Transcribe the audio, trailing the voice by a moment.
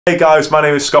Hey guys, my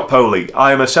name is Scott Poley.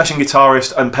 I am a session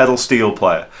guitarist and pedal steel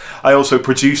player. I also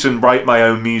produce and write my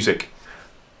own music.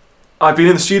 I've been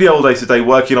in the studio all day today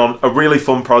working on a really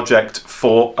fun project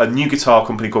for a new guitar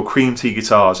company called Cream Tea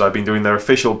Guitars. I've been doing their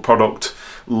official product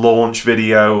launch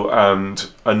video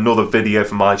and another video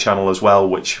for my channel as well,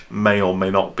 which may or may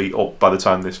not be up by the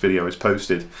time this video is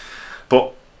posted.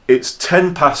 But it's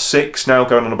 6:10 now,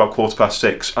 going on about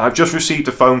 6:15. I've just received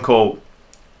a phone call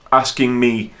asking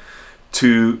me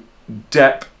to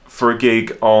dep for a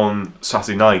gig on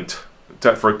Saturday night.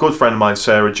 Dep for a good friend of mine,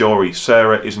 Jory.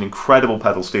 Sarah is an incredible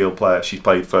pedal steel player. She's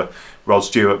played for Rod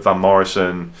Stewart, Van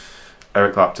Morrison,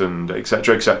 Eric Clapton,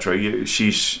 etc, etc.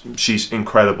 She's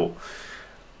incredible.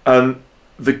 And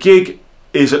the gig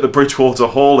is at the Bridgewater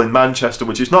Hall in Manchester,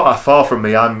 which is not that far from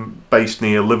me. I'm based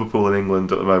near Liverpool in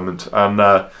England at the moment, and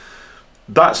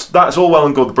that's all well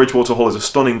and good. The Bridgewater Hall is a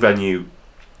stunning venue,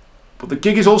 but the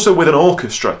gig is also with an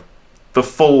orchestra. The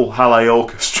full Hallé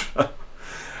Orchestra.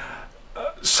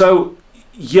 So,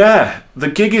 yeah, the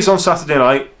gig is on Saturday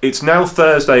night. It's now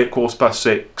Thursday at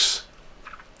 6:15.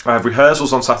 I have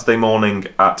rehearsals on Saturday morning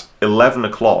at 11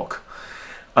 o'clock.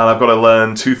 And I've got to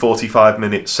learn 2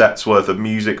 45-minute sets worth of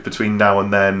music between now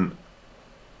and then.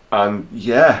 And,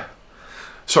 yeah.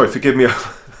 Sorry, forgive me a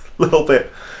little bit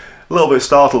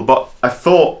startled, but I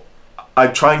thought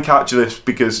I'd try and capture this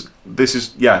because this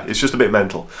is, yeah, it's just a bit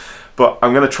mental. But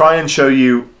I'm going to try and show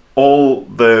you all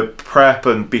the prep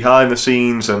and behind the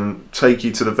scenes and take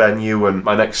you to the venue and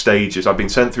my next stages. I've been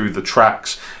sent through the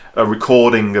tracks, a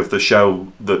recording of the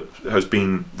show that has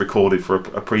been recorded for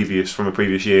from a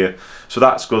previous year. So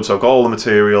that's good. So I've got all the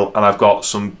material and I've got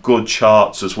some good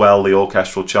charts as well, the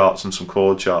orchestral charts and some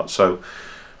chord charts. So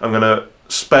I'm going to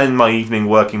spend my evening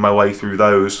working my way through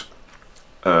those,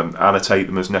 annotate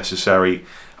them as necessary.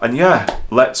 And yeah,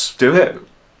 let's do it.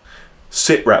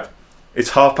 Sit rep.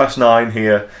 It's 9:30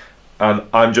 here and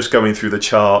I'm just going through the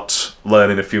charts,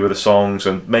 learning a few of the songs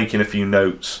and making a few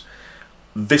notes.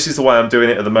 This is the way I'm doing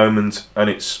it at the moment and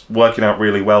it's working out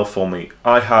really well for me.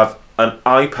 I have an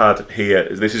iPad here.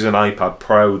 This is an iPad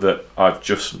Pro that I've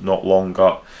just not long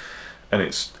got and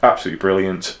it's absolutely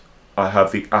brilliant. I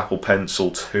have the Apple Pencil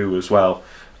 2 as well.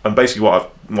 And basically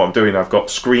what I'm doing, I've got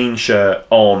screen share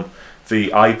on the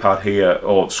iPad here,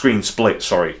 or screen split,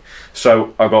 sorry.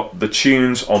 So I've got the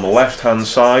tunes on the left hand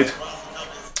side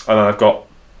and I've got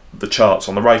the charts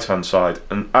on the right hand side,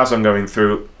 and as I'm going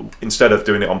through, instead of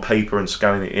doing it on paper and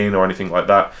scanning it in or anything like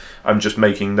that, I'm just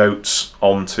making notes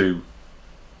onto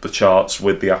the charts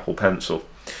with the Apple Pencil.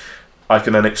 I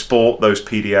can then export those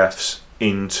PDFs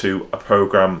into a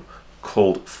program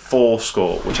called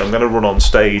Fourscore, which I'm going to run on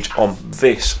stage on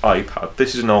this iPad.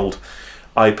 This is an old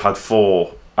iPad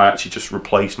 4. I actually just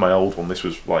replaced my old one. This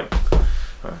was like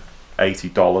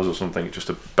 $80 or something, just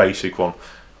a basic one.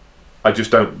 I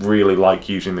just don't really like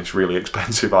using this really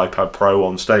expensive iPad Pro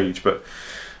on stage, but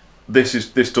this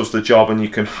does the job, and you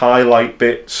can highlight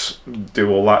bits,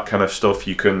 do all that kind of stuff.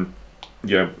 You can,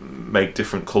 you know, make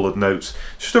different coloured notes.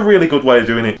 Just a really good way of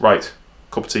doing it. Right,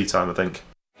 cup of tea time, I think.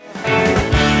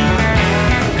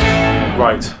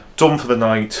 Right, done for the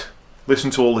night.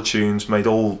 Listened to all the tunes, made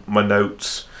all my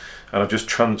notes, and I've just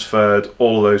transferred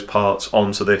all of those parts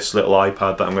onto this little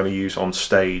iPad that I'm going to use on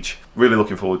stage. Really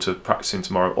looking forward to practicing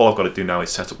tomorrow. All I've got to do now is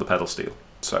set up the pedal steel.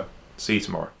 So, see you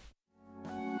tomorrow.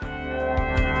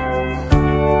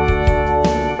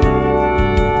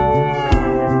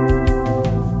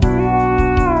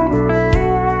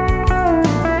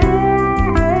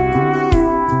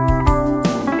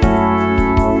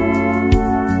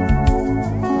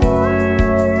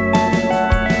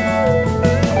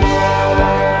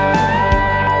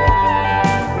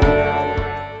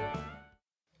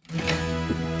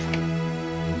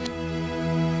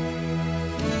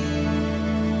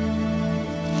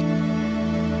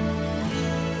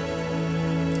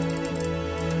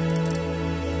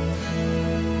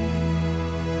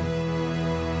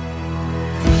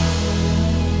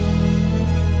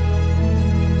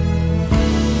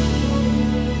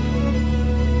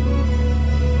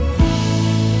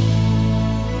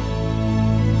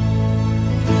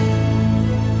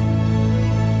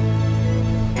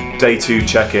 Day 2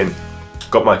 check-in.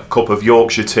 Got my cup of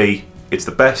Yorkshire tea. It's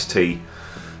the best tea.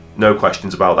 No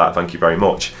questions about that, thank you very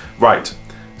much. Right,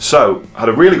 so had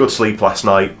a really good sleep last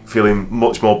night, feeling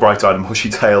much more bright-eyed and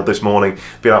bushy-tailed this morning.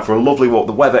 Been out for a lovely walk.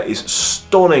 The weather is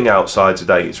stunning outside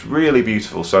today. It's really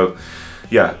beautiful. So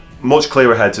yeah, much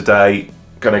clearer ahead today.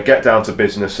 Gonna get down to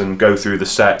business and go through the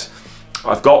set.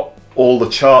 I've got all the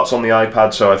charts on the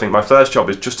iPad, so I think my first job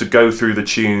is just to go through the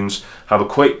tunes, have a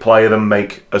quick play of them,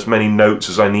 make as many notes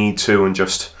as I need to, and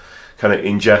just kind of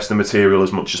ingest the material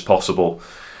as much as possible.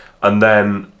 and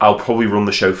then I'll probably run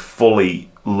the show fully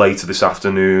later this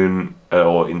afternoon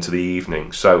or into the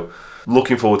evening. So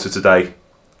looking forward to today.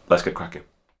 Let's get cracking.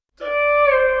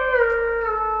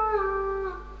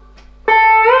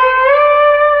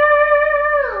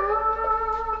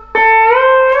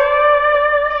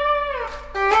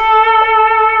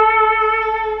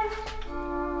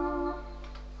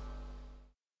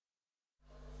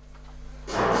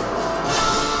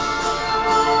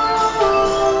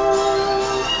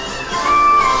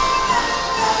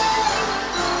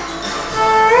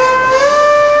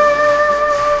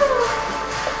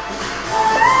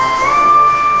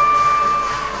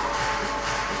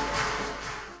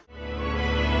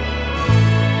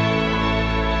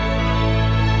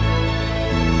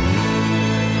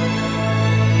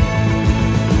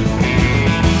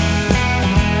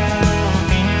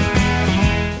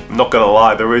 Not gonna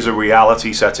lie, there is a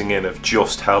reality setting in of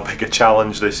just how big a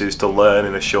challenge this is to learn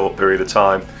in a short period of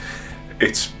time.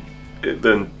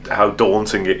 Then how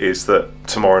daunting it is that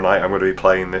tomorrow night I'm going to be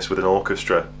playing this with an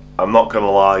orchestra. I'm not gonna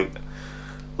lie,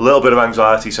 a little bit of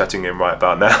anxiety setting in right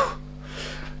about now.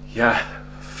 Yeah,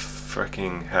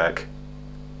 freaking heck.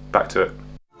 Back to it.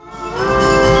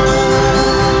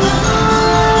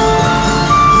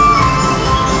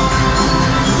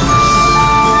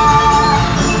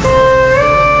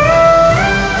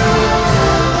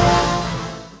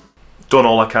 Done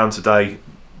all I can today,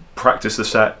 practiced the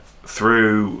set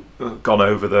through, gone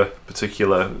over the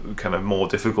particular kind of more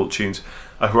difficult tunes.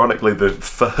 Ironically, the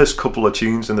first couple of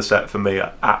tunes in the set for me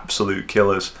are absolute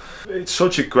killers. It's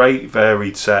such a great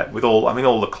varied set with all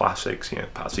the classics,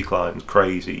 Patsy Cline's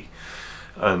Crazy,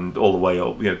 and all the way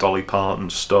up, Dolly Parton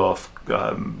stuff.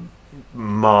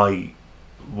 My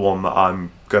one that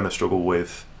I'm gonna struggle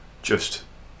with, just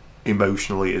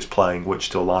emotionally, is playing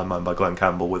Wichita Lineman by Glenn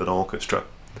Campbell with an orchestra.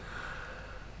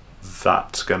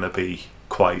 That's going to be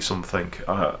quite something.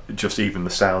 Just even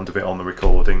the sound of it on the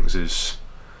recordings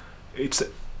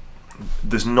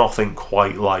there's nothing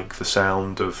quite like the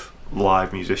sound of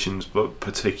live musicians, but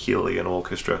particularly an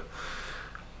orchestra.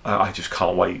 I just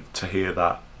can't wait to hear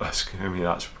that. That's going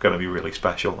to be really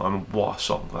special. And what a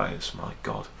song that is, my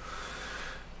God.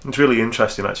 It's really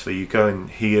interesting actually, you go and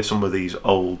hear some of these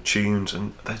old tunes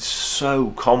and they're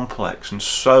so complex and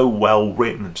so well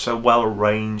written and so well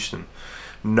arranged, and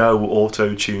no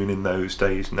auto-tune in those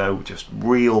days, no, just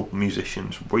real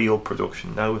musicians, real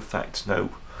production, no effects,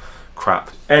 no crap.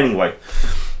 Anyway,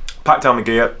 packed down my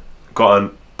gear, got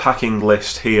a packing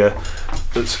list here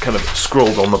that's kind of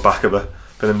scrawled on the back of a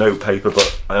bit of note paper,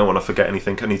 but I don't want to forget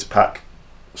anything. I need to pack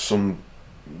some,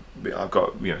 I've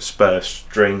got spare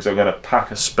strings. I'm going to pack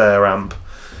a spare amp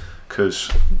because,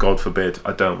 God forbid,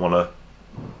 I don't want to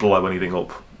blow anything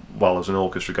up while there's an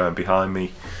orchestra going behind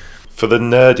me. For the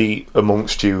nerdy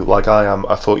amongst you, like I am,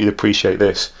 I thought you'd appreciate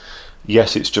this.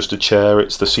 Yes, it's just a chair,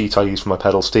 it's the seat I use for my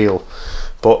pedal steel,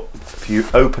 but if you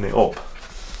open it up,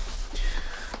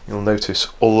 you'll notice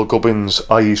all the gubbins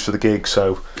I use for the gig.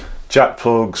 So jack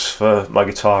plugs for my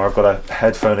guitar, I've got a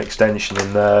headphone extension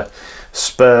in there,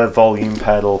 spare volume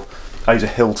pedal. I use a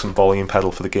Hilton volume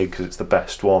pedal for the gig because it's the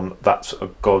best one. That's a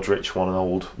Godrich one, an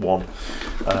old one.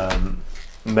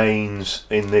 Mains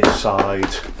in this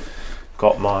side.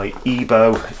 Got my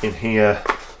Ebo in here,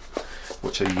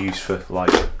 which I use for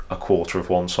like a quarter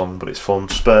of one song, but it's fun.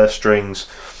 Spare strings,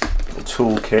 a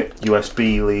toolkit,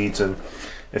 USB leads and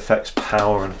effects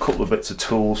power, and a couple of bits of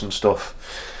tools and stuff.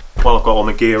 While I've got all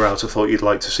my gear out, I thought you'd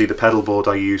like to see the pedal board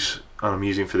I'm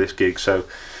using for this gig. So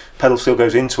pedal steel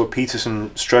goes into a Peterson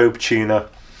strobe tuner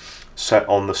set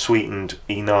on the sweetened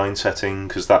E9 setting,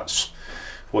 because that's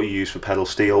what you use for pedal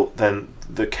steel. Then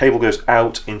the cable goes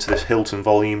out into this Hilton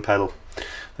volume pedal,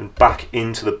 and back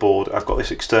into the board. I've got this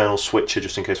external switcher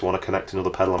just in case I want to connect another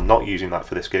pedal. I'm not using that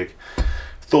for this gig.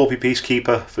 Thorpe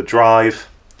Peacekeeper for drive.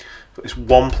 Got this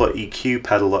Wampler EQ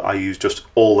pedal that I use just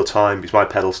all the time because my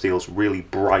pedal steel's really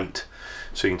bright,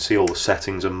 so you can see all the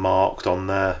settings are marked on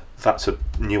there. That's a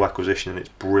new acquisition and it's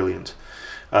brilliant.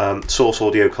 Source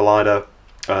Audio Collider,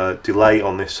 delay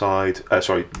on this side,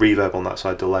 reverb on that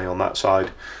side, delay on that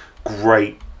side.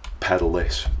 Great pedal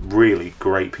this, really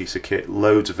great piece of kit,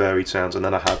 loads of varied sounds. And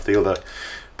then I have the other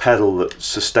pedal that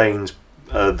sustains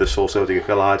the Source Audio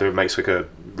Collider. It makes like a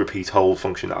repeat hold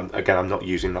function. Again, I'm not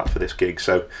using that for this gig,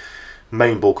 so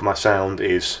main bulk of my sound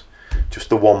is just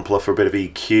the Wampler for a bit of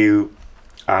EQ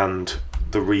and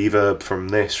the reverb from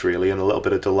this really, and a little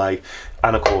bit of delay,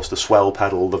 and of course the swell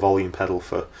pedal, the volume pedal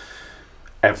for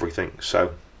everything.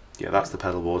 So yeah, that's the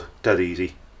pedal board, dead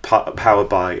easy, powered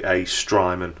by a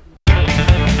Strymon.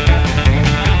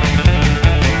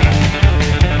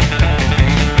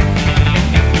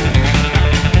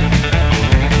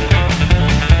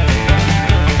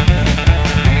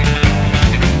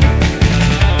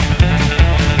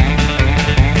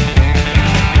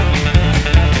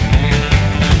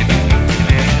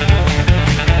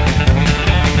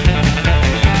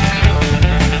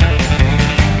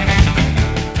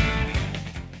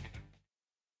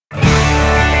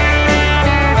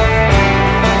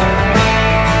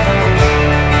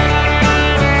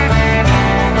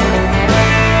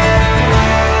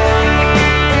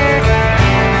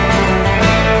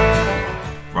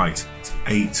 Right, it's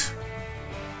 8,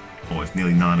 or it's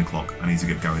nearly 9 o'clock. I need to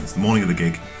get going. It's the morning of the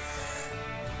gig.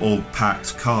 All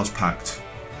packed, cars packed.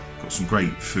 Got some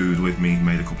great food with me.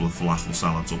 Made a couple of falafel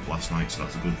salads up last night, so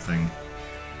that's a good thing.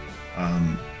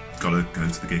 Gotta go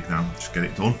to the gig now, just get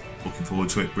it done. Looking forward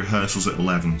to it. Rehearsals at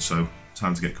 11, so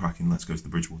time to get cracking. Let's go to the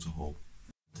Bridgewater Hall.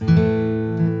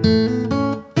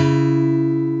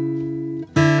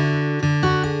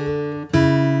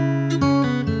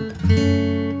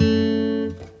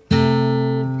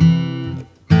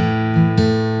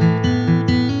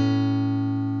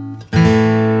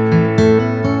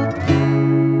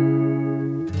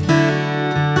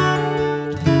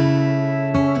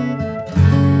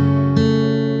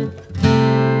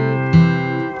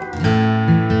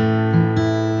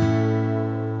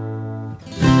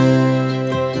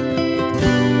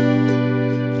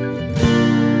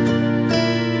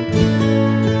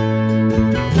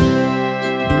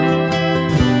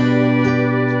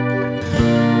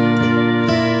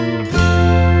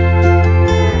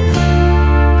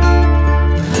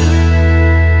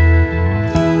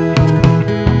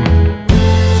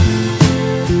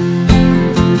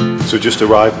 So just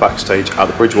arrived backstage at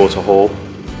the Bridgewater Hall.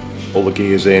 All the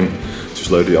gear's in,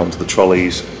 just loaded it onto the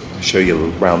trolleys. I'll show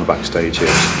you around the backstage here.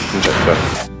 Check it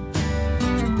out.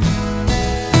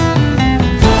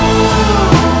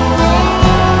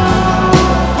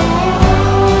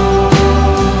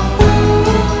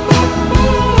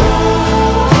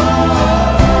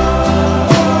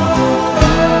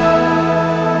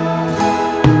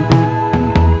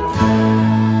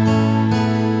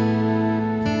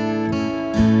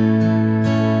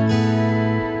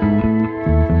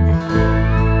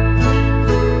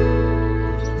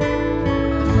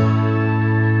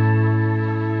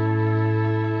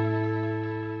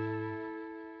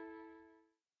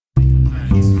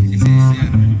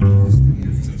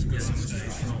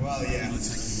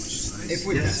 If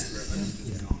we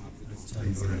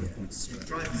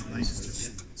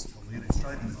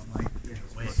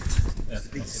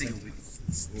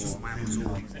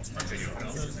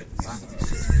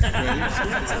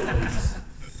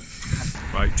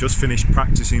Right, just finished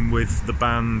practicing with the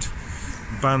band.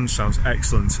 The band sounds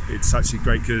excellent. It's actually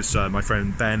great because my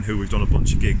friend Ben, who we've done a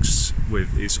bunch of gigs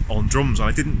with, is on drums, and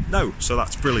I didn't know, so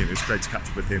that's brilliant. It's great to catch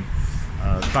up with him.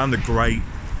 The band are great,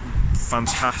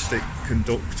 fantastic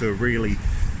conductor, really,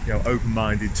 you know,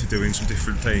 open-minded to doing some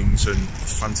different things, and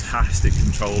fantastic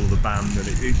control of the band, and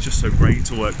it's just so great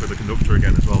to work with the conductor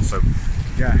again as well. So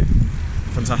yeah,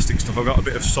 fantastic stuff. I've got a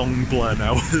bit of song blur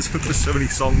now. There's so many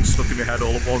songs stuck in my head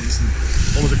all at once, and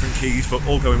all the different keys, but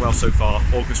all going well so far.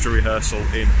 Orchestra rehearsal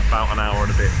in about an hour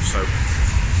and a bit, so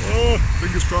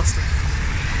fingers crossed.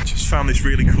 Just found this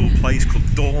really cool place called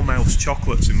Dormouse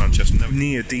Chocolates in Manchester,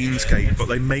 near Deansgate, but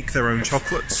they make their own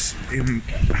chocolates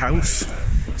in-house,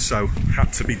 so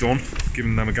had to be done,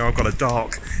 giving them a go. I've got a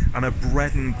dark and a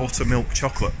bread and buttermilk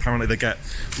chocolate. Apparently they get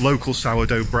local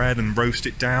sourdough bread and roast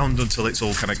it down until it's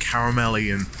all kind of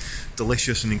caramelly and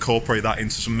delicious, and incorporate that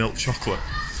into some milk chocolate.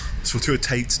 So we'll do a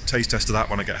taste test of that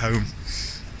when I get home.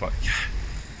 But yeah,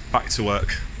 back to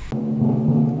work.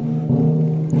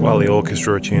 While the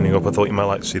orchestra are tuning up, I thought you might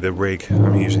like to see the rig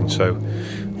I'm using. So,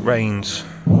 Rains,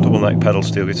 double neck pedal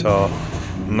steel guitar.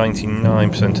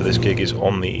 99% of this gig is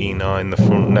on the E9, the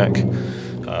front neck.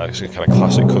 It's kind of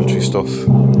classic country stuff.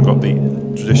 I've got the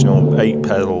traditional 8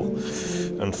 pedal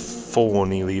and 4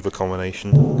 knee lever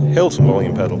combination. Hilton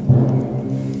volume pedal.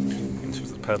 In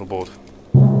terms of the pedal board.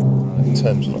 In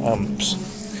terms of amps,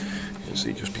 you can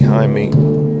see just behind me,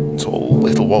 it's all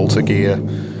little Walter gear.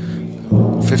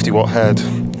 50 watt head,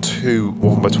 2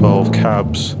 1x12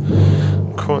 cabs.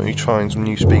 I'm currently trying some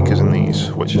new speakers in these,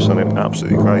 which are sounding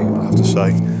absolutely great, I have to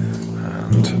say.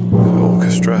 And the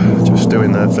orchestra just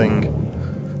doing their thing,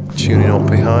 tuning up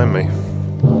behind me.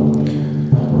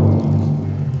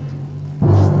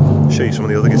 I'll show you some of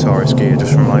the other guitarist gear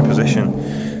just from my position.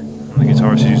 The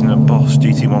guitarist is using a Boss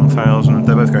GT1000.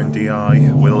 They're both going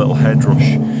DI with a little head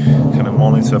rush kind of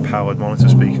monitor, powered monitor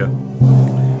speaker.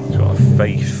 It's got a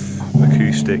Faith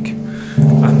acoustic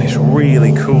and this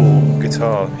really cool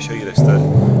guitar. I'll show you this, the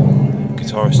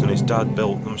guitarist and his dad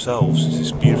built themselves. It's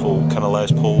this beautiful kind of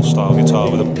Les Paul style guitar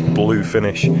with a blue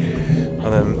finish, and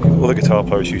then the other guitar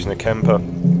player is using a Kemper,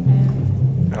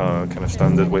 kind of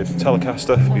standard with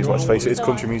Telecaster, because let's face it, it's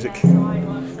country music.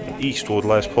 Eastwood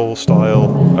Les Paul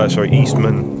style,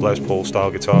 Eastman Les Paul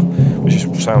style guitar, which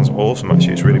just sounds awesome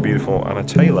actually. It's really beautiful, and a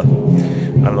Taylor,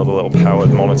 and another little powered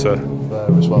monitor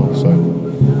there as well. So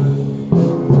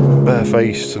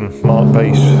bare-faced and marked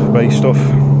bass stuff.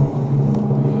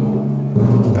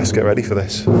 Let's get ready for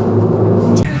this.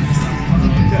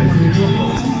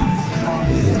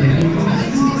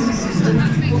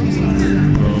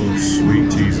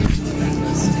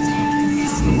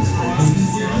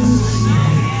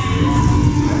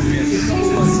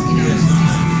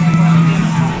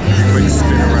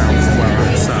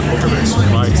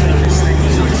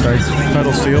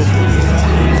 pedal steel.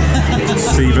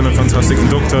 Stephen, a fantastic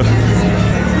conductor.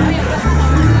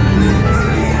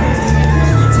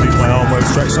 Leave my arm won't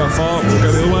stretch that far, we'll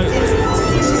go the other way.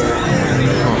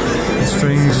 Oh,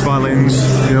 strings, violins,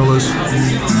 violas,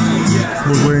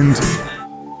 woodwind.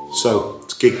 So,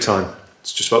 it's gig time.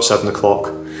 It's just about 7 o'clock.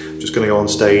 I'm just going to go on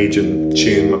stage and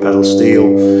tune my pedal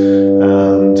steel.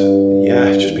 And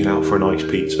yeah, just been out for a nice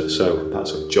pizza, so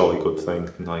that's a jolly good thing.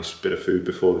 A nice bit of food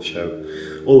before the show.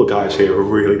 All the guys here are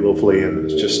really lovely, and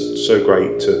it's just so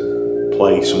great to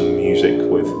play some music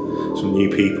with some new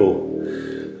people.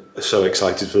 So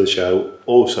excited for the show.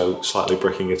 Also slightly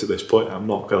bricking it at this point, I'm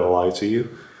not going to lie to you.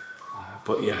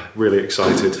 But yeah, really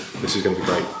excited. This is going to be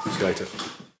great. See you later.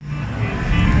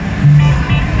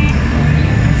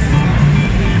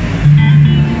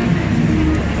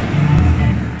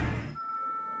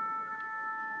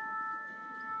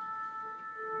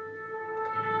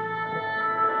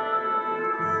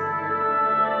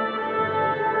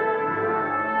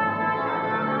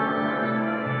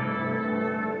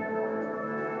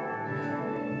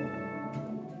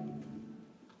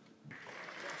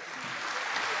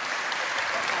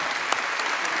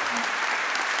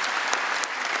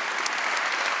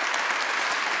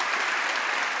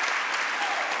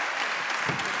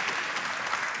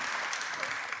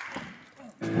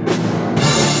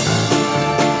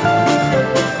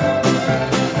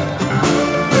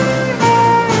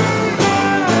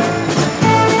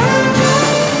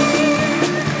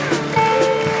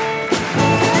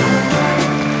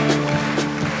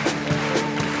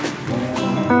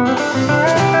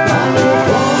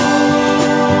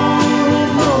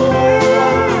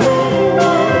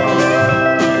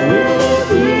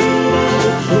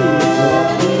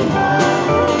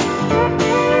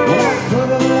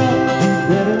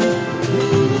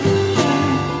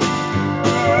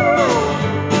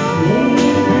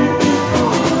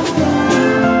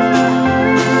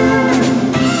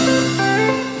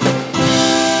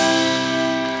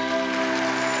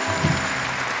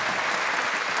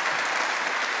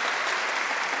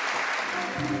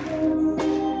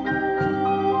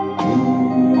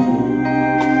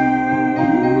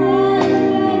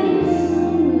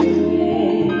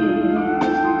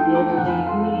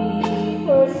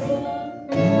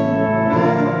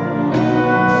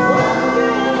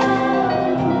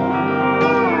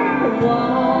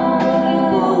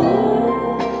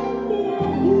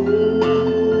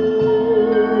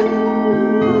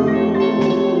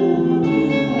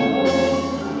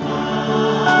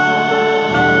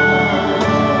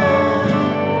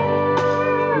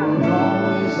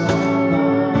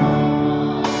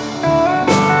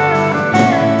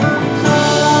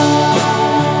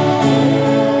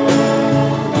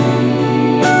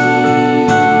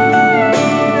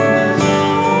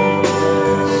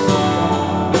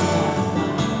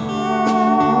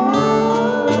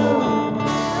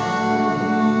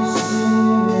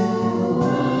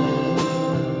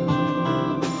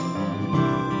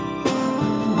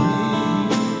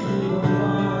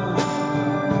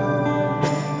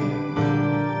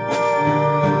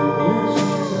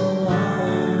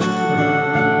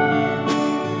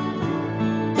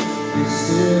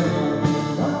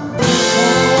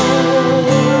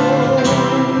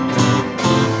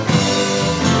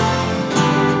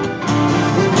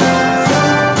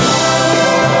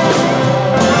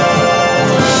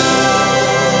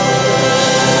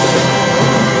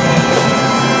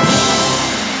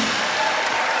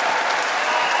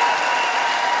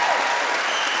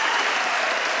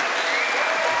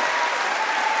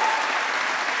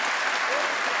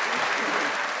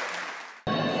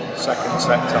 Second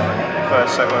set time.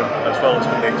 First set went as well as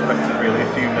can be expected, really.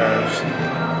 A few nerves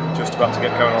just about to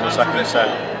get going on the second set.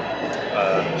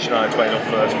 Shania Twain up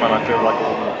first, Man I Feel Like a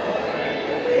Woman.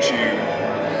 Tune.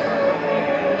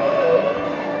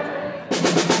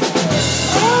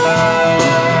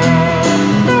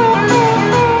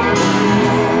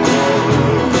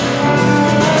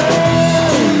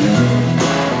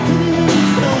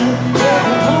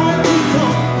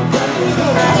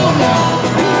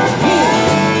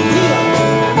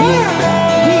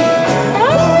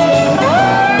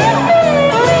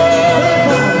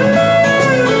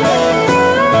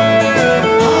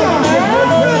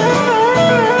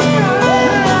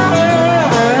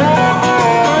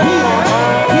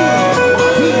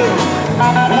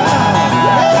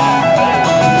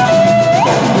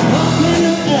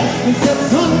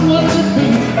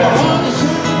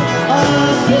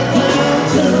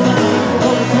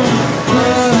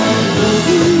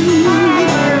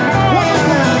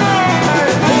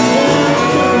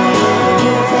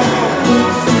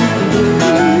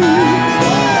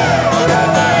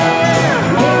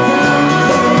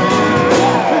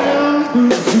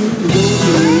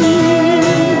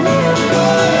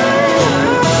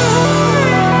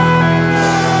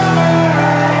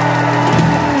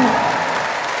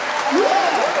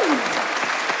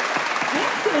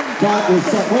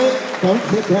 Wait, don't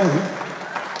sit down.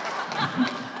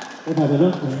 We've had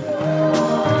enough now.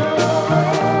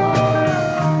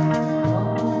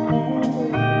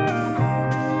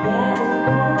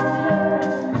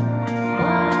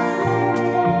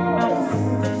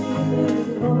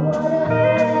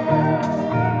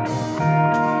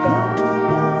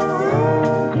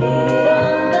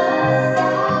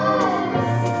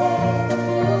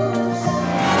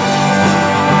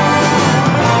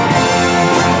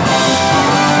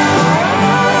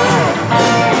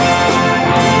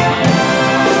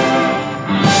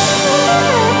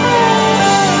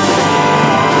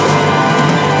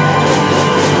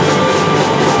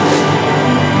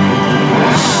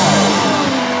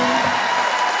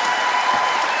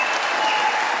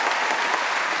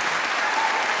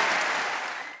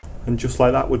 And just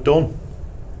like that, we're done.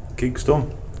 Gig's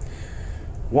done.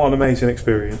 What an amazing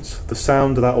experience. The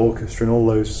sound of that orchestra and all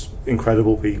those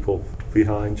incredible people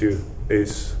behind you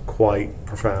is quite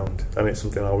profound, and it's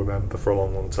something I'll remember for a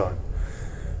long, long time.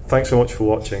 Thanks so much for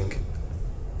watching.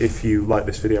 If you like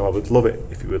this video, I would love it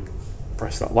if you would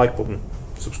press that like button,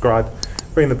 subscribe,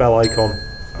 ring the bell icon.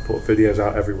 I put videos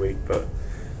out every week, but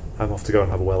I'm off to go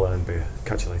and have a well-earned beer.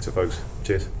 Catch you later, folks.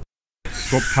 Cheers.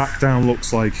 That's what packed down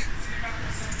looks like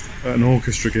at an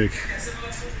orchestra gig.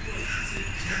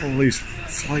 All these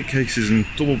flight cases and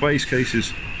double bass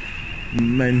cases.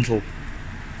 Mental.